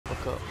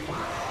fuck up.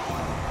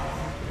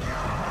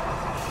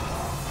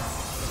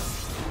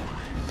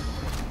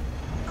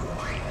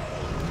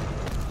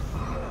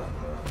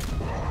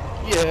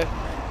 Yeah.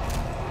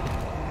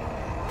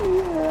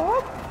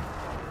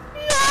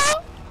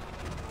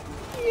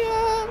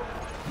 Yeah.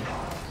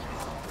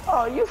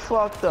 Oh, you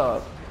fucked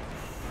up.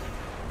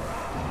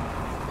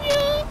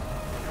 Yeah.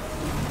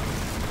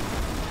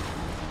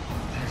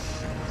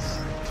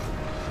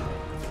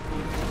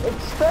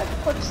 Expect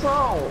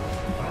patrol.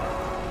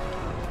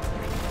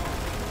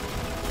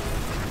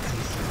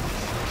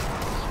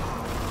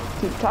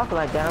 Keep talking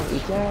like that, I'm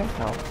eating your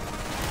asshole.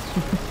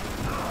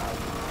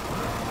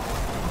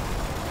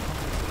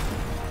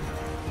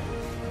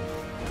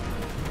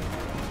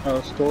 Oh,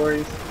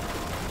 stories.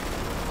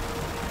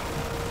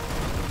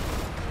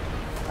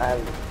 I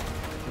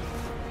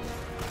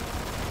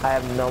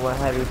have no more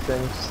heavy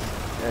things,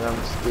 and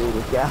I'm still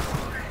with Gal.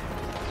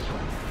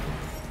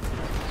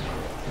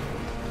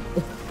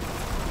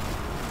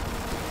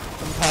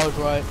 I'm powered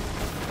right.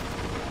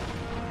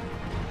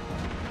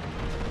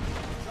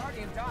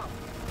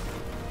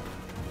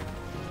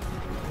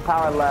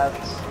 Power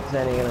left,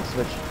 Zenny gonna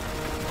switch.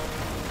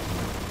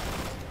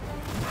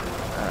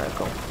 Alright,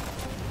 cool.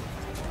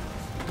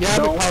 Yeah,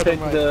 Don't I'm pick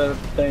right. the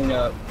thing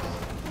up.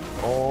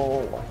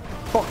 Oh,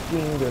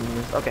 fucking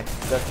goodness. Okay,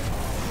 good.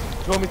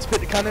 Do you want me to pick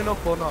the cannon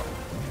up or not?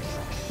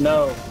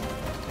 No.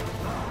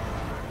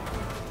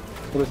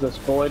 What is this,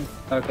 void?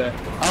 Okay.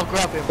 I'll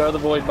grab him. Throw the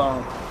void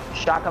bomb.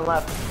 Shotgun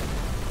left.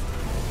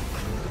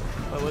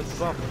 Oh, where's the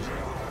bomb?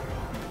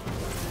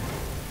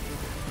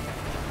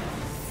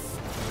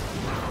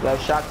 Yeah,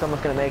 shot,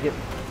 someone's gonna make it.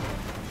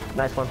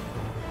 Nice one.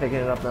 Picking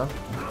it up now.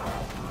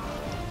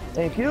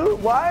 Thank you.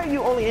 Why are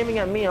you only aiming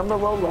at me? I'm the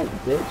low light,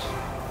 bitch.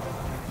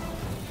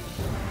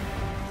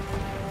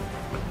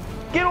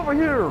 Get over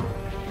here!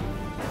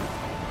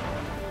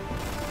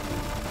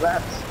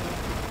 Left.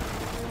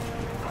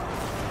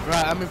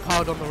 Right, I'm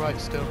empowered on the right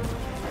still.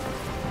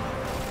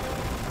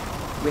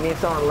 We need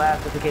someone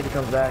left just in case he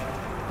comes back.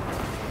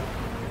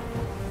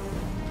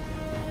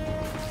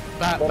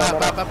 Back.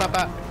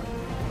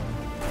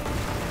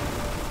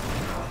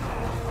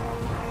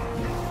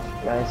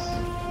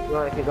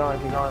 Nice. Keep going.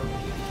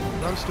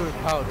 I'm still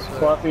empowered, so...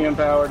 Fluffy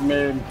empowered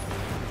mid.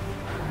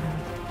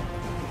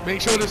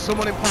 Make sure there's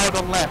someone empowered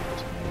on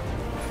left.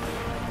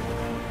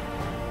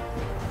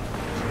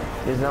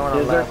 There's no one on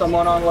Is left. there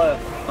someone on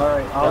left?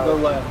 Alright, I'll go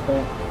left.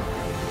 Oh.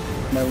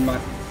 Never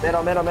mind.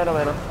 Middle.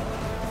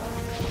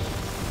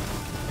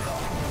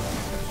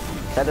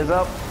 Head is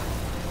up.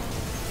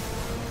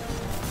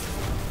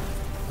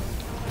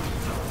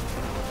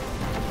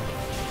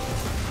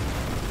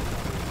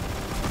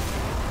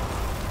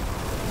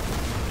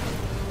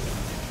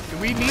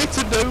 We need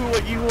to know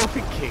what you are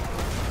thinking.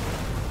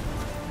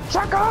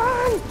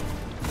 Shotgun!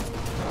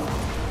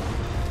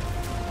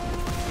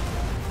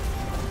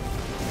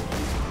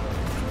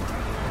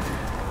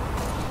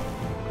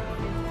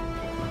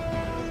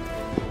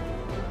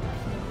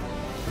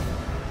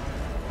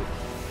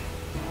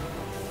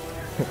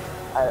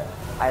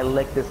 I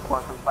lick this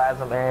quantum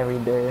plasm every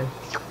day.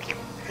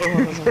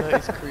 Oh, that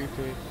is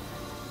creepy.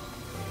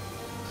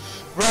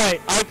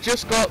 Right, I've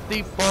just got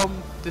the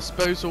bomb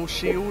disposal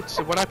shield,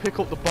 so when I pick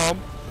up the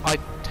bomb, I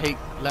take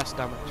less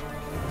damage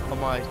on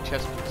my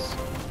chest piece.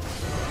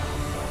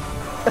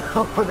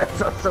 Oh, that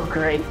sounds so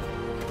great.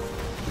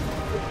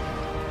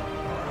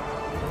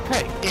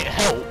 Hey, it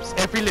helps.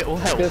 Every little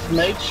helps. Just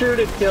make sure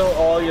to kill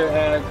all your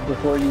ads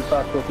before you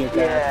fuck with your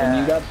captain.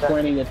 You got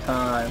plenty of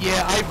time.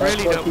 Yeah, I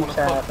really don't want to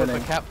fuck with the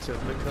happening. captain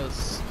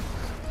because...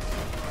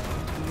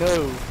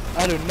 No,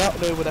 I do not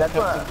know what that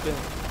captain's doing.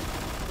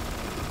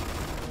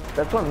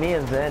 That's what me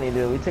and Zanny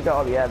do. We take out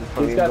all the ads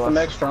before He's we got go some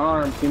on. extra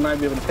arms. He might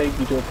be able to take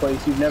you to a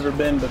place you've never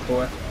been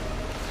before.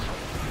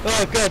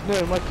 Oh god,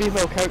 no, my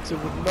female character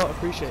would not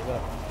appreciate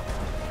that.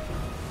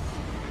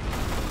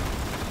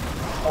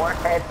 Or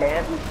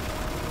headband.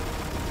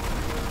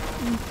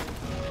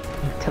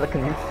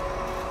 Telekinesis.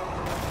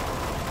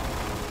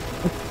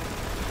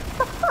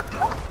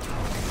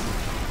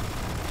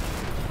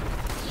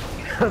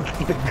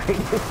 The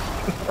greatest.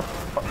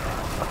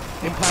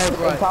 Empowered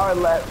right. Empowered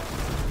left.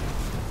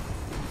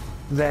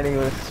 Zanny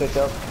will switch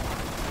up.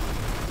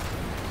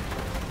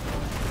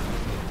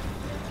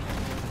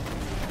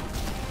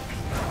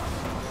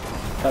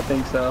 I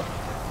think so.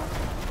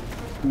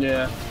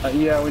 Yeah.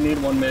 Yeah, we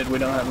need one mid. We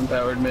don't have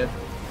empowered mid.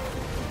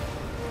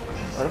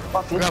 What the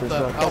fuck is Grab this?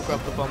 that. I'll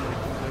grab the bomb when it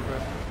comes over.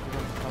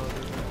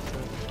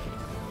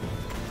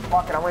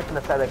 Fuck it, I'm waiting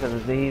to set it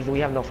because we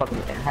have no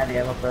fucking heavy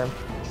ammo for him.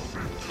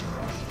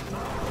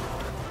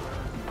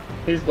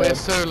 He's We're dead.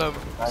 solo.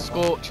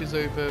 Scorch is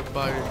over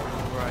by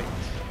right.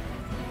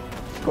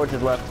 Scorch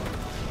is left.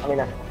 I mean,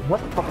 what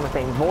the fuck am I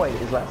saying? Void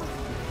is left.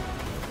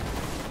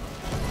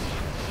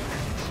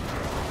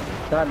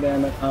 God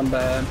damn it, I'm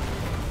bad.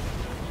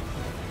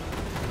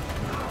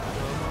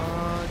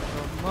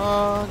 Come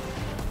on.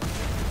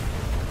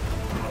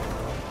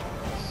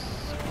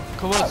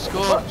 Come on,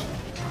 Scorch.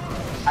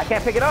 I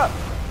can't pick it up.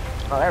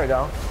 Oh, there we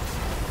go.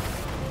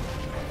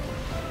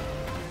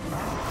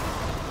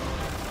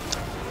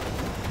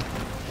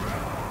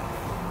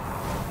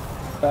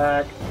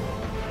 Back.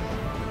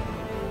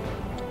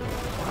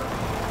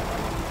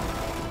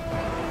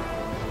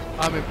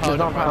 I'm empowered.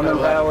 no I'm power. I'm right now.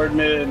 empowered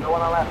mid. No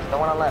one on left. No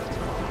one on left.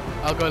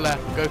 I'll go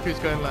left. Goku's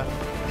going left.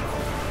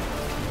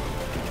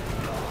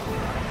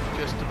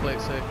 Just to play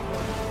it safe.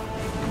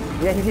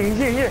 Yeah, he's here. He's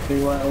here. Here.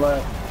 He went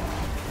left.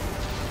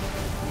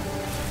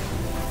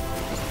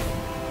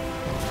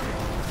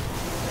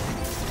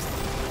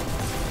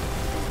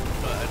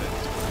 But I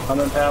didn't. I'm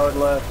empowered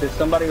left. Is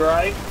somebody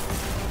right?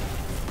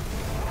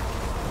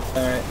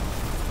 Alright.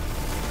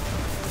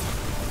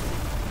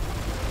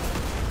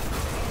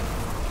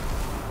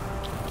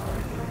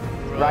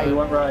 Right. He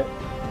went right.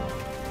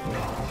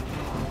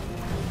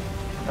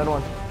 Good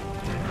one.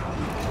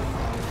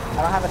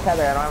 I don't have a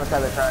tether. I don't have a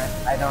tether. Sorry.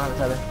 I don't have a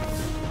tether.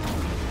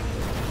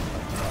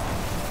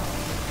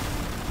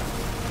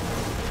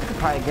 I could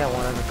probably get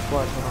one as a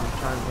clutch when I'm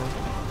trying to.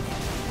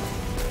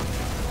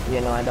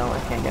 Yeah, no, I don't. I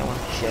can't get one.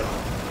 Shit.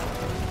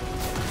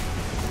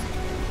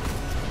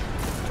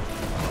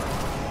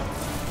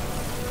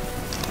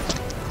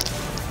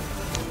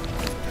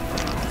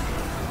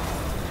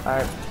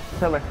 Alright,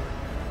 pillar.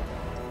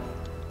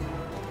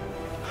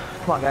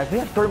 Come on, guys. We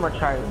have 3 more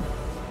tries.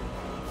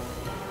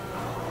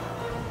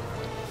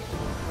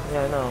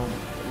 Yeah, no.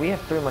 We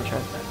have 3 more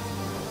tries.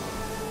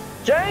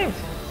 James!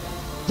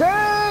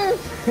 James!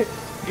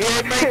 He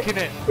ain't making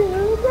it.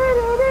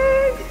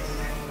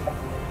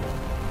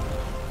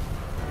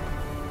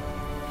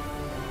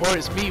 Or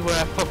it's me where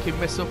I fucking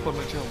mess up on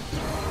the jump.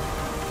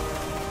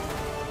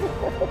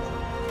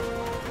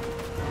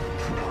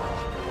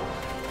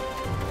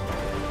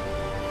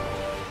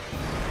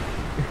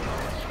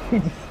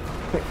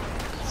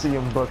 See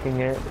him booking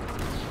it.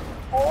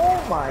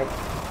 Oh my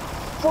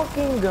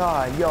fucking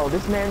god. Yo,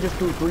 this man just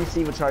threw 3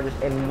 Siva charges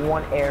in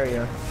one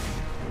area.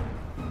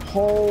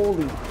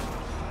 Holy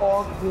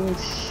fucking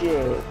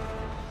shit.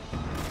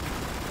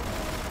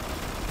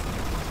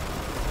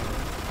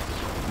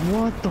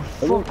 What the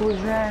fuck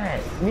was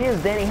that? Me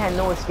and Danny had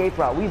no escape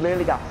route. We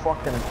literally got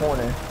fucked in the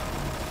corner.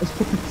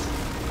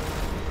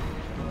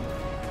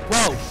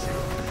 Whoa!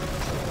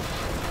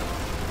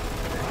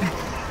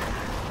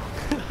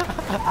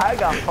 I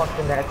got fucked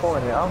in that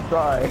corner. I'm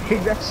sorry.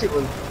 That shit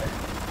was.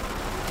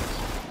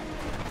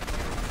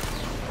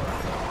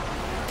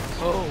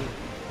 Oh.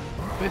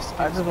 Biscuits.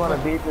 I just want to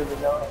beat through the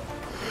door.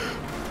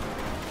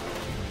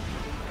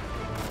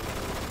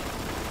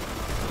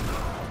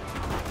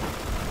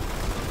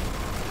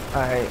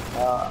 Alright,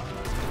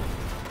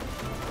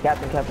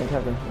 Captain.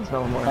 There's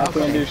no more. I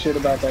can't do shit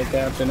about that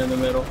captain in the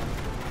middle.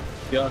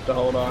 You'll have to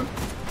hold on.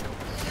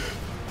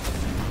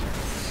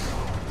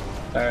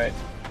 Alright.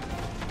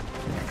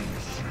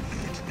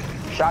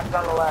 Shots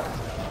on the left.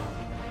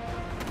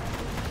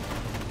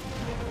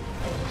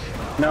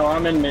 No,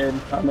 I'm in mid.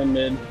 I'm in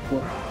mid.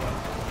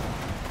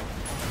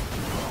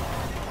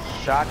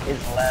 Shock is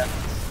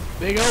left.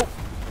 Big O.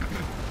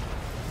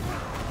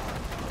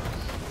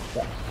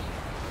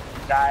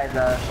 Guys,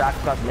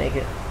 Shock's about to make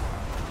it.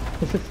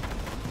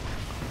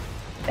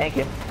 Thank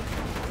you.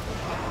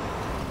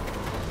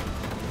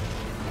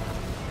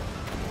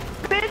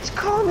 Bitch,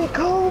 call me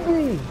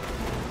Kobe!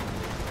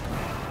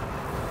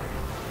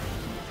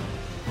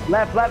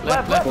 Left.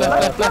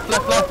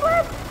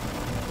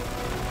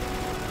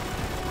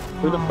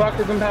 Who the fuck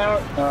is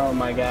empowered? Oh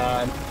my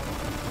god.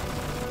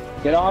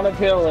 Get on a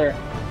pillar.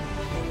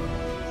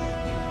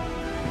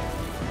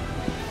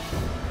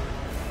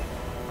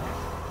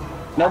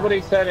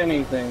 Nobody said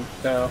anything,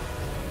 so.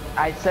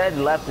 I said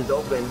left is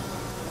open.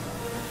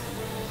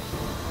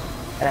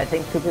 And I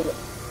think 2 people...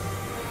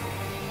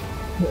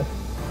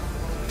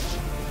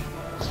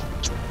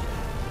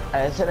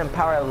 I said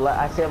empower left.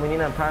 I said we need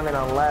an empowerment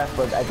on left,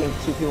 but I think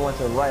 2 people went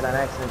to the right on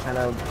accident trying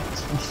to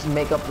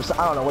make up for...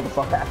 I don't know what the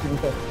fuck happened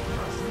there.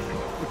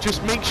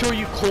 Just make sure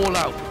you call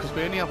out, because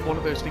we only have one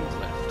of those things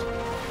left.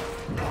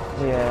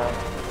 Yeah.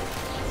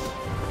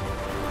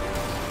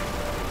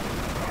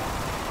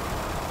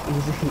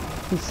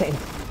 He's saying...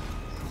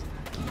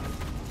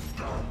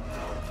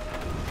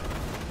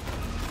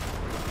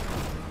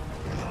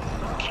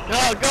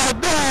 Oh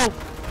god, no!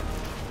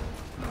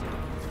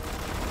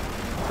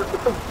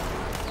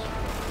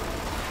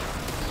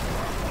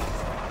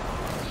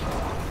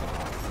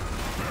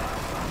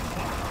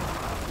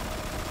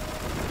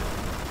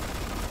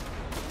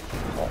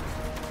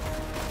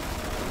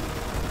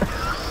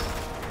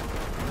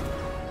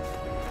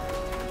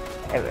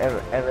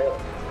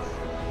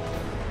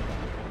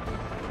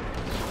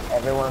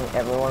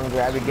 Everyone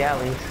grab your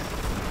galleys.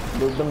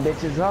 Move them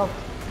bitches up.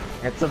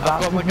 It's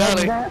about to my be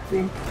galley.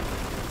 nasty.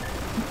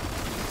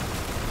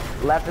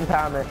 Left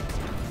empowerment.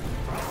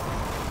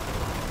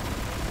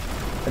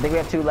 I think we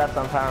have 2 left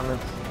on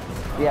empowerments.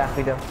 Yeah,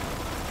 we do.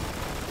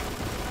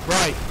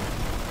 Right.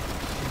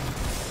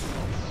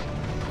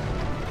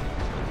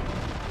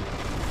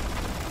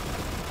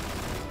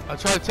 I'll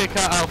try to take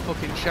out our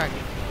fucking shank.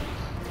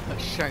 A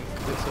shank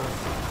that's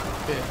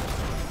here.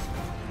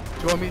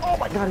 Do you want me? Oh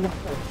my god, yes.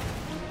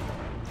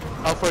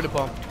 I'll throw the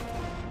bomb.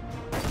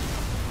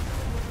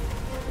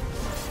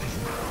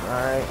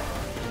 Alright.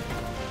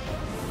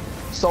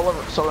 Solar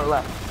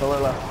left. Solar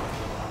left.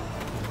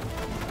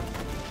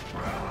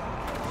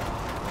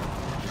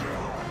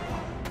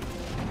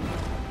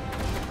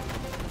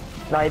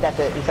 No, that's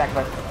it. He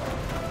sacrificed.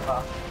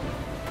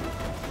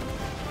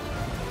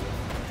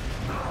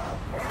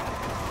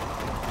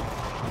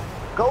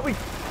 Kobe!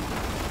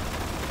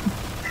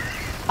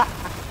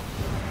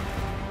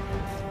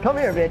 Come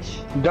here,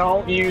 bitch.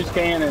 Don't use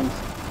cannons.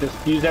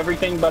 Just use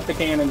everything but the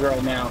cannons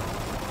right now.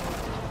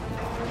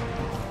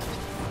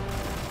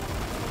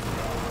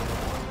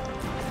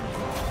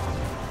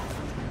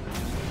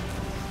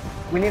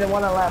 We need a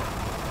one on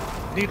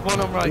left. Need one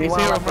on right. He's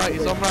here on right.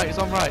 He's on right. He's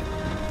on right.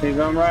 He's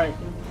on right.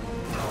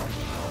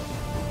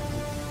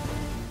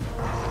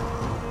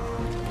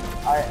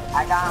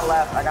 I got him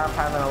left. I got him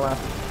timing on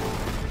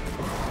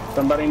left.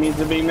 Somebody needs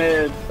to be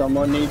mid.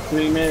 Someone needs to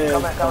be mid.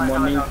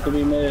 Someone needs to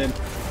be mid.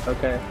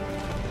 Okay.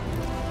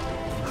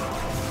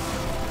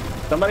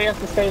 Somebody has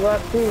to stay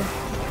left too.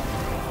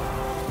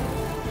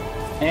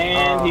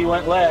 And he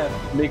went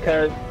left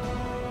because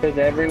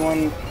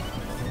everyone.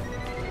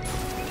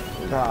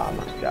 Oh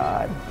my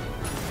god.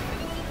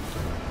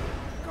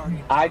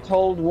 I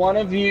told one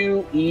of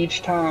you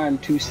each time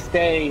to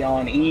stay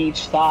on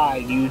each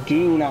side. You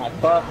do not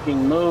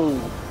fucking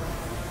move.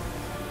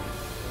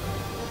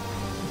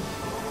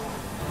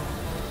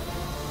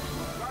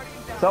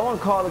 Someone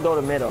called to go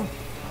to middle,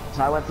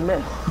 so I went to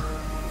mid.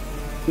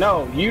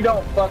 No, you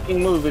don't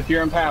fucking move if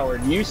you're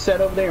empowered. You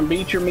sit over there and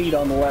beat your meat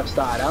on the left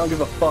side. I don't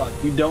give a fuck.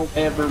 You don't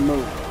ever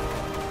move.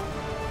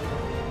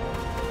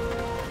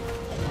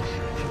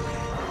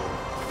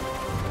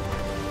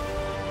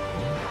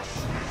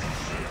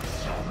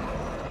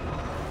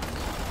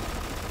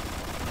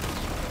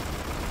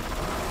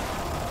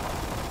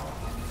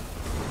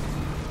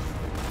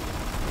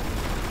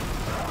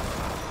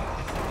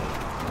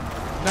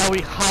 Now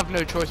we have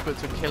no choice but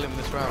to kill him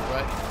this round,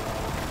 right?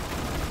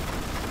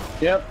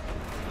 Yep.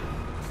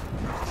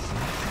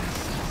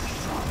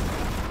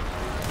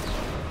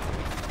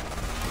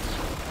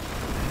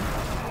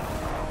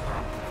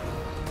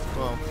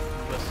 Well,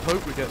 let's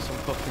hope we get some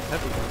fucking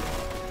heavy gun.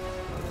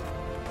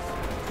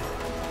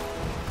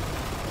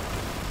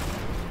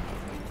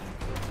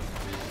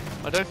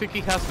 I don't think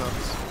he has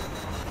nuts.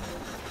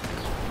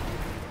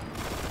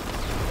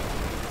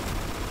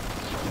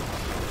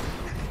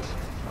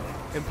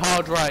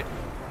 Empowered right.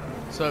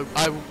 So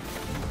I will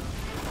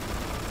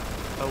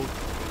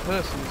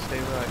personally stay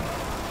right.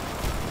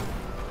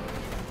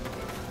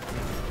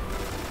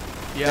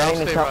 Yeah, I'll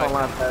stay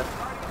right.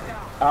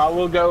 I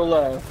will go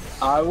left.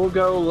 I will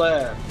go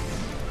left.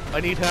 I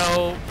need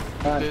help.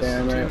 God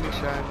damn it.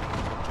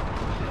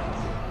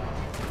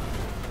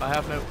 I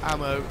have no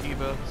ammo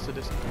either, so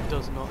this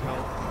does not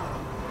help.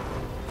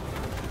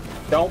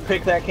 Don't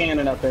pick that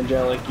cannon up,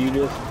 Angelic. You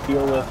just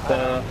deal with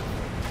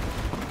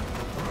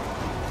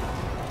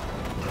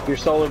your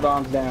solar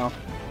bombs down.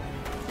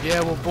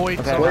 Yeah, well,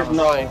 Void's Okay, on where's the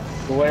Null? right.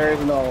 Where's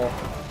Null?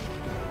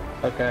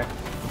 Okay.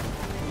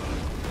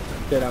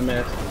 Shit, I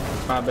missed.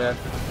 My bad.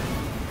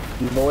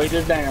 Void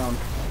is down.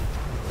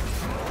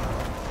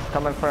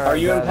 Coming for. Are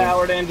you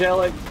empowered,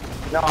 Angelic?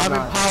 No, I'm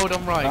empowered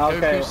on right.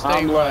 Okay, Goku, stay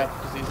I'm right.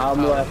 left. He's I'm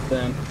empowered. left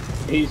then.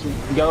 He's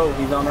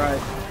on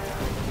right.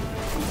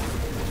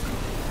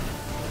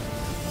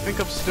 I think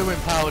I'm still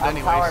empowered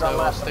anyway, so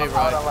I'll stay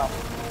right.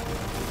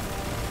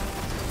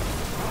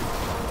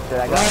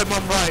 I'm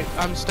on right.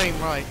 I'm staying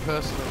right,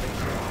 personally.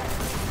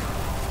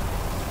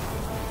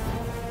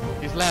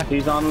 He's left.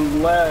 He's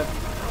on left.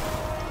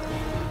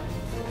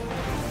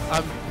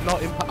 I'm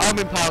not. I'm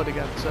empowered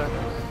again, so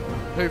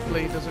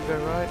hopefully he doesn't go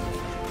right.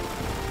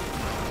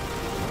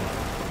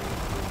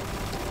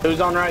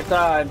 Who's on right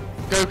side?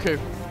 Goku.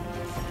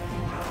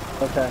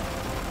 Okay.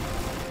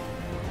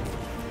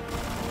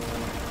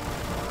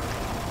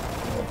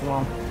 Come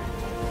on.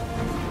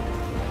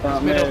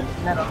 Middle.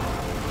 Middle.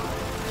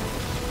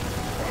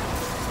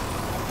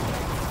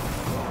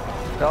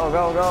 Go,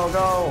 go, go,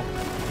 go!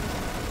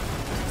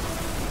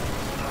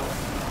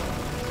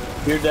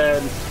 You're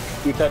dead.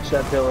 You touched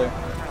that pillar.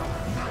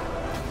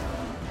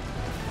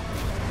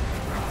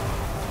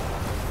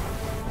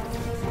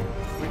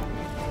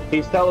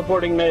 He's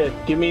teleporting mid.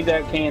 Give me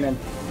that cannon.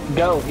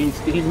 Go. He's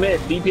mid.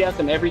 DPS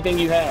him everything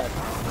you have.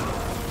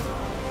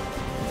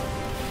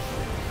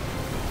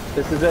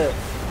 This is it.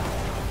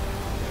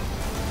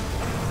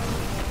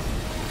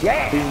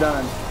 Yeah! He's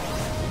done.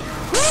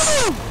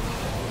 Woo!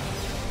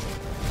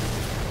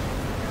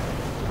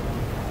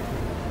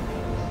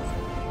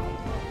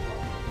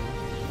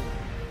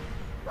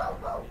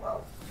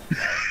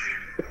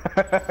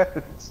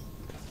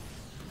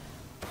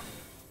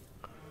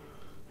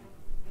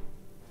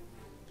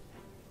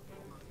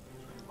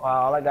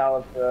 Wow, all I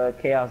got was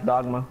Chaos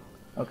Dogma.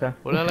 Okay.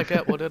 What did I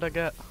get? What did I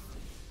get?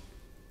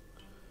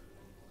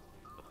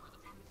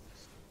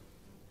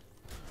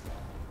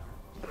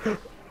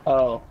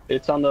 Oh,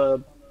 it's on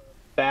the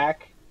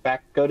back.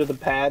 Go to the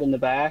pad in the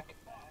back.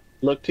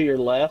 Look to your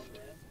left,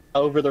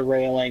 over the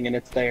railing, and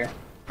it's there.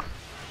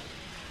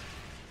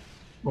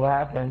 What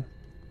happened?